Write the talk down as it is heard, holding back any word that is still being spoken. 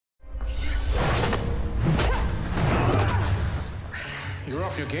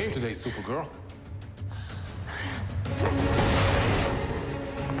off your game today, Supergirl.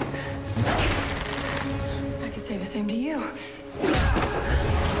 I could say the same to you.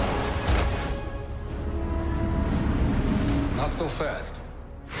 Not so fast.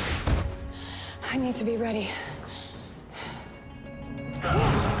 I need to be ready.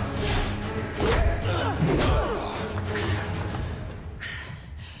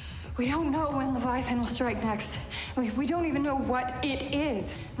 We don't know when Leviathan will strike next. We don't even know what it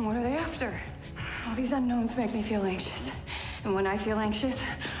is. And what are they after? All these unknowns make me feel anxious. And when I feel anxious,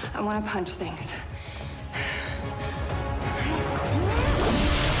 I want to punch things.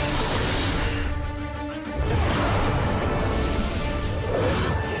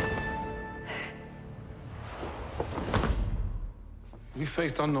 We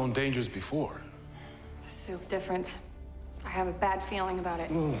faced unknown dangers before. This feels different. I have a bad feeling about it.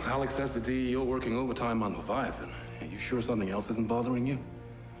 Oh, Alex says the DEO working overtime on Leviathan. Are you sure something else isn't bothering you?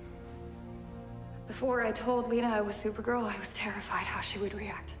 Before I told Lena I was Supergirl, I was terrified how she would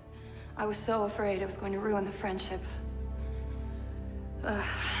react. I was so afraid it was going to ruin the friendship. I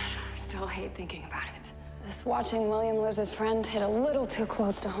still hate thinking about it. Just watching William lose his friend hit a little too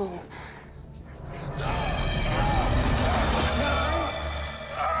close to home.